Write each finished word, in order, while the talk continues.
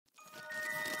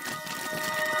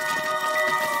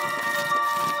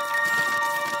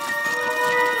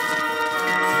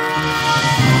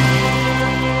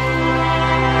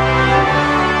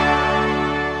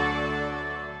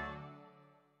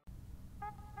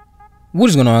What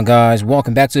is going on, guys?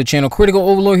 Welcome back to the channel. Critical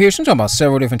Overlord here. So I'm talking about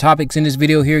several different topics in this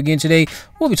video here again today.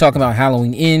 We'll be talking about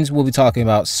Halloween Ends, we'll be talking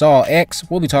about Saw X,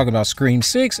 we'll be talking about Scream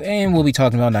 6, and we'll be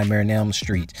talking about Nightmare on Elm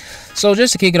Street. So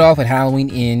just to kick it off with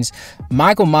Halloween Ends,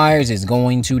 Michael Myers is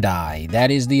going to die. That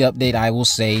is the update I will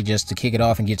say, just to kick it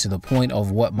off and get to the point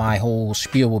of what my whole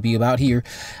spiel will be about here.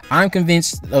 I'm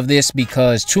convinced of this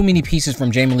because too many pieces from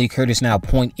Jamie Lee Curtis now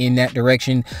point in that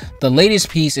direction. The latest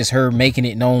piece is her making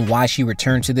it known why she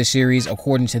returned to the series.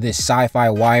 According to this Sci-Fi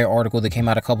Wire article that came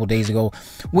out a couple days ago,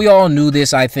 we all knew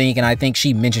this, I think, and I think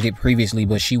she mentioned it previously,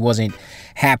 but she wasn't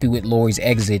happy with Laurie's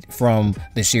exit from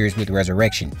the series with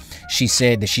Resurrection. She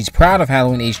said that she's proud of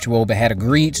Halloween H2O, but had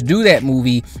agreed to do that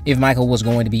movie if Michael was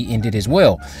going to be ended as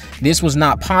well. This was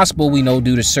not possible, we know,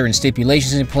 due to certain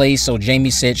stipulations in place, so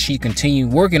Jamie said she'd continue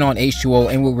working on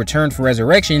H2O and would return for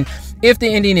Resurrection if the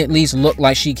ending at least looked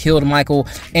like she killed Michael,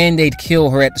 and they'd kill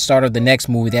her at the start of the next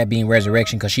movie, that being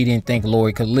Resurrection, because she didn't think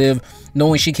Laurie could live,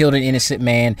 knowing she killed an innocent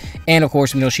man. And of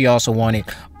course, we know she also wanted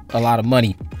a lot of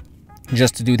money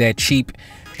just to do that cheap,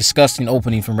 disgusting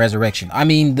opening from Resurrection. I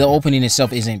mean, the opening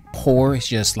itself isn't poor, it's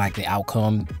just like the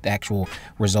outcome, the actual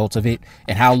result of it,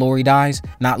 and how Laurie dies.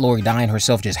 Not Laurie dying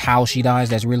herself, just how she dies.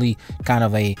 That's really kind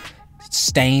of a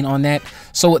stain on that.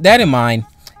 So with that in mind,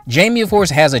 Jamie, of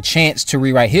course, has a chance to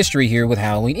rewrite history here with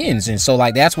Halloween Ends, and so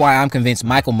that's why I'm convinced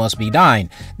Michael must be dying.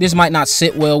 This might not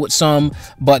sit well with some,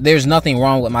 but there's nothing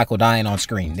wrong with Michael dying on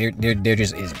screen. There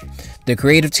just isn't. The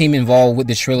creative team involved with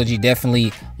this trilogy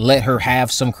definitely let her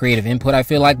have some creative input, I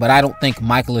feel like, but I don't think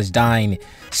Michael is dying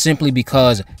simply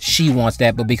because she wants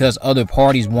that, but because other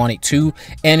parties want it too,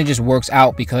 and it just works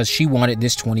out because she wanted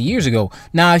this 20 years ago.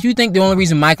 Now, if you think the only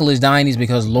reason Michael is dying is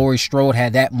because Laurie Strode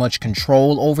had that much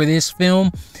control over this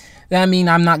film, I mean,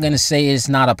 I'm not going to say it's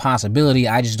not a possibility.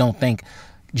 I just don't think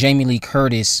Jamie Lee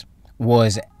Curtis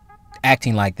was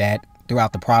acting like that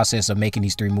throughout the process of making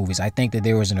these three movies. I think that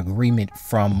there was an agreement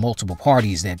from multiple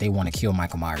parties that they want to kill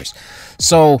Michael Myers.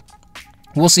 So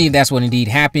we'll see if that's what indeed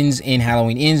happens in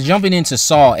Halloween Ends. Jumping into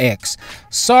Saw X.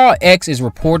 Saw X is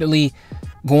reportedly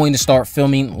going to start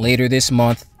filming later this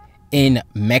month in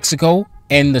Mexico,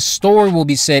 and the story will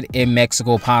be set in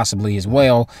Mexico possibly as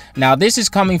well. Now, this is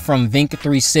coming from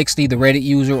Vink360, the Reddit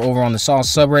user over on the Saw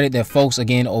subreddit that folks,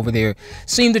 again, over there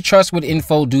seem to trust with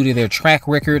info due to their track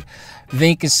record.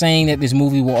 Vink is saying that this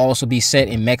movie will also be set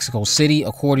in Mexico City,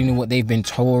 according to what they've been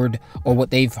told or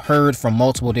what they've heard from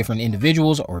multiple different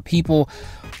individuals or people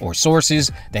or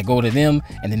sources that go to them,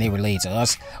 and then they relate to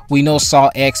us. We know Saw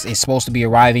X is supposed to be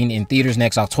arriving in theaters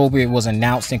next October. It was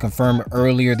announced and confirmed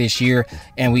earlier this year,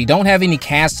 and we don't have any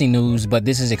casting news, but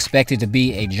this is expected to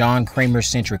be a John Kramer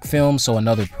centric film, so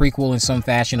another prequel in some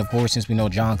fashion, of course, since we know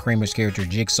John Kramer's character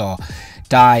Jigsaw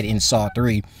died in Saw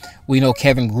 3. We know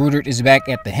Kevin Grudert is back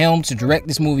at the helm to direct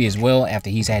this movie as well, after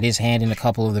he's had his hand in a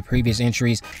couple of the previous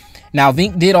entries. Now,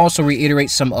 Vink did also reiterate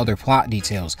some other plot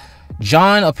details.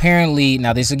 John apparently,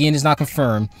 now this again is not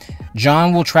confirmed,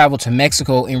 John will travel to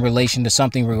Mexico in relation to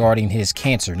something regarding his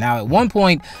cancer. Now, at one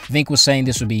point, Vink was saying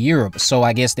this would be Europe, so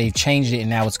I guess they've changed it and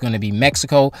now it's going to be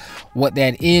Mexico. What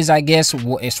that is, I guess,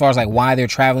 as far as like why they're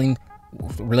traveling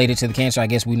related to the cancer, I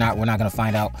guess we're not going to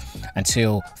find out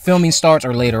until filming starts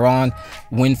or later on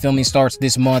when filming starts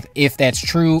this month, if that's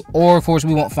true. Or of course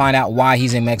we won't find out why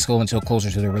he's in Mexico until closer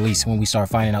to the release, when we start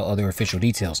finding out other official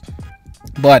details.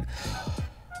 But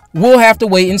we'll have to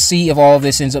wait and see if all of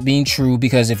this ends up being true,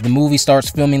 because if the movie starts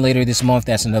filming later this month,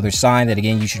 that's another sign that,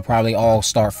 again, you should probably all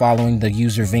start following the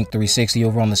user Vink360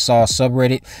 over on the Saw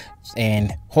subreddit,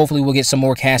 and hopefully we'll get some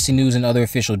more casting news and other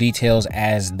official details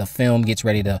as the film gets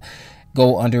ready to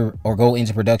go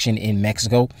into production in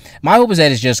Mexico. My hope is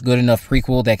that it's just good enough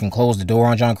prequel that can close the door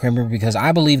on John Kramer, because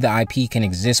I believe the IP can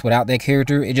exist without that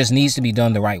character. It just needs to be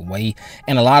done the right way,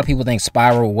 and a lot of people think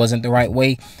Spiral wasn't the right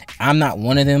way. I'm not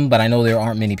one of them, but I know there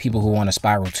aren't many people who want a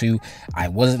Spiral 2. I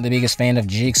wasn't the biggest fan of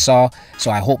Jigsaw,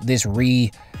 so I hope this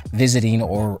revisiting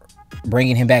or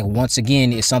bringing him back once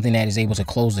again is something that is able to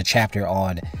close the chapter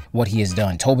on what he has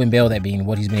done. Tobin Bell, that being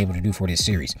what he's been able to do for this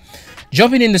series.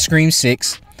 Jumping into Scream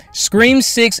 6. Scream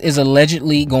 6 is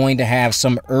allegedly going to have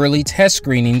some early test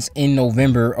screenings in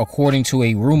November, according to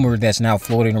a rumor that's now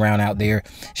floating around out there.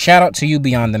 Shout out to you,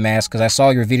 Beyond the Mask, because I saw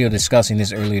your video discussing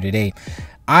this earlier today.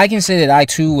 I can say that I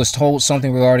too was told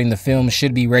something regarding the film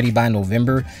should be ready by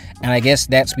November, and I guess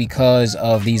that's because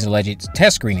of these alleged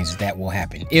test screenings that will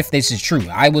happen. If this is true,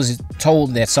 I was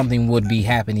told that something would be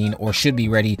happening or should be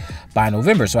ready by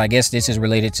November, so I guess this is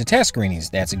related to test screenings.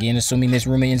 That's again assuming this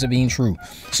rumor ends up being true.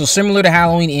 So similar to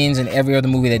Halloween Ends and every other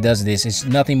movie that does this, it's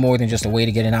nothing more than just a way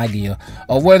to get an idea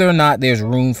of whether or not there's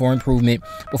room for improvement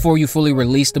before you fully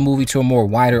release the movie to a more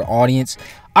wider audience.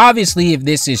 Obviously, if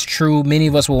this is true, many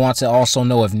of us will want to also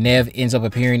know if Nev ends up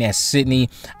appearing as Sydney.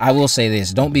 I will say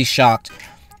this, don't be shocked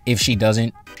if she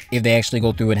doesn't. If they actually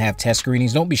go through and have test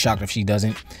screenings, don't be shocked if she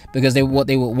doesn't, because what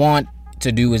they would want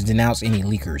to do is denounce any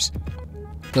leakers.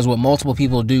 Because what multiple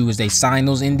people do is they sign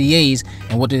those NDAs,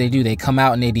 and what do? They come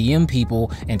out and they DM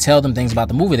people and tell them things about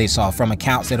the movie they saw from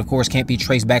accounts that of course can't be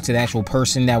traced back to the actual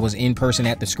person that was in person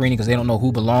at the screening, because they don't know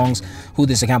who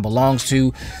this account belongs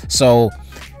to. So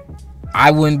I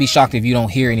wouldn't be shocked if you don't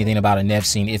hear anything about a Nev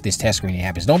scene if this test screening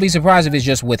happens. Don't be surprised if it's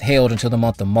just withheld until the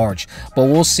month of March, but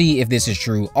we'll see if this is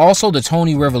true. Also, the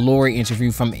Tony Revolori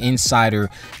interview from Insider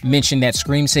mentioned that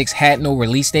Scream 6 had no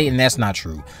release date, and that's not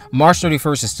true. March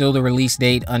 31st is still the release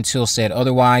date until said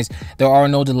otherwise. There are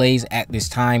no delays at this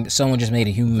time. Someone just made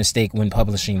a human mistake when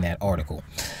publishing that article.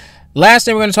 Last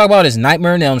thing we're going to talk about is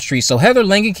Nightmare on Elm Street. So Heather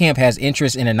Langenkamp has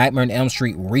interest in a Nightmare on Elm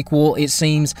Street requel, it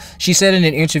seems. She said in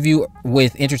an interview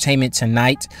with Entertainment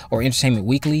Tonight, or Entertainment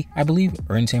Weekly, I believe,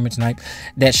 or Entertainment Tonight,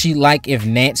 that she'd like if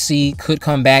Nancy could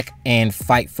come back and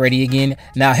fight Freddy again.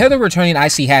 Now, Heather returning, I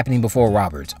see happening before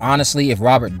Robert. Honestly, if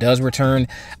Robert does return,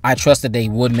 I trust that they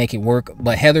would make it work.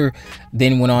 But Heather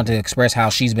then went on to express how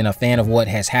she's been a fan of what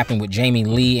has happened with Jamie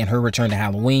Lee and her return to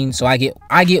Halloween. So I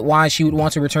get why she would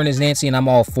want to return as Nancy, and I'm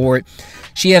all for it.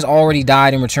 She has already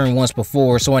died and returned once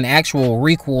before, so an actual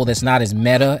requel that's not as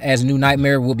meta as New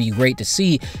Nightmare would be great to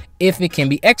see if it can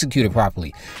be executed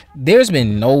properly. There's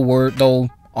been no word though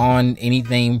on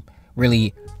anything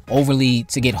really overly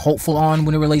to get hopeful on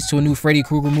when it relates to a new Freddy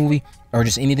Krueger movie or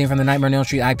just anything from the Nightmare on Elm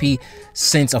Street IP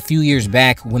since a few years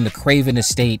back when the Craven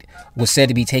estate was said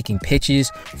to be taking pitches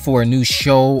for a new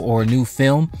show or a new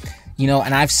film. You know,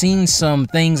 and I've seen some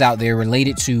things out there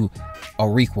related to a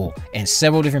requel, and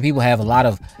several different people have a lot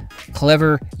of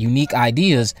clever, unique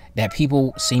ideas that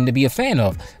people seem to be a fan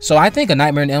of. So I think a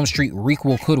Nightmare on Elm Street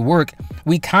requel could work.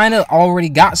 We kind of already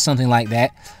got something like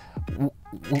that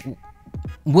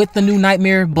with the New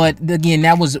Nightmare, but again,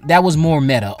 that was more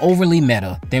meta, overly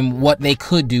meta than what they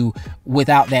could do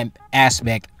without that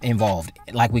aspect involved,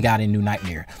 like we got in New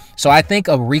Nightmare. So I think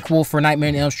a requel for Nightmare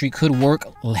on Elm Street could work.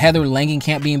 Heather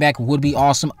Langenkamp being back would be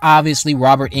awesome. Obviously,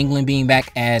 Robert Englund being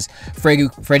back as Freddy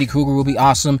Krueger would be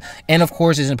awesome. And of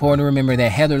course, it's important to remember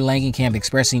that Heather Langenkamp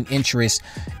expressing interest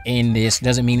in this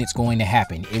doesn't mean it's going to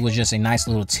happen. It was just a nice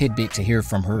little tidbit to hear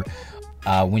from her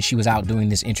when she was out doing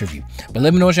this interview. But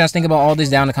let me know what you guys think about all this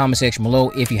down in the comment section below.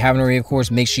 If you haven't already, of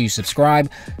course, make sure you subscribe,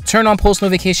 turn on post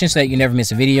notifications so that you never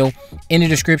miss a video. In the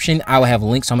description, I will have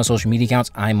links on my social media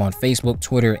accounts. I'm on Facebook,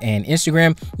 Twitter, and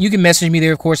Instagram. You can message me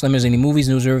there, of course. Let me know any movies,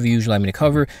 news, or reviews you'd like me to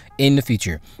cover in the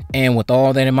future. And with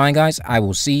all that in mind, guys, I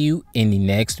will see you in the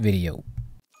next video.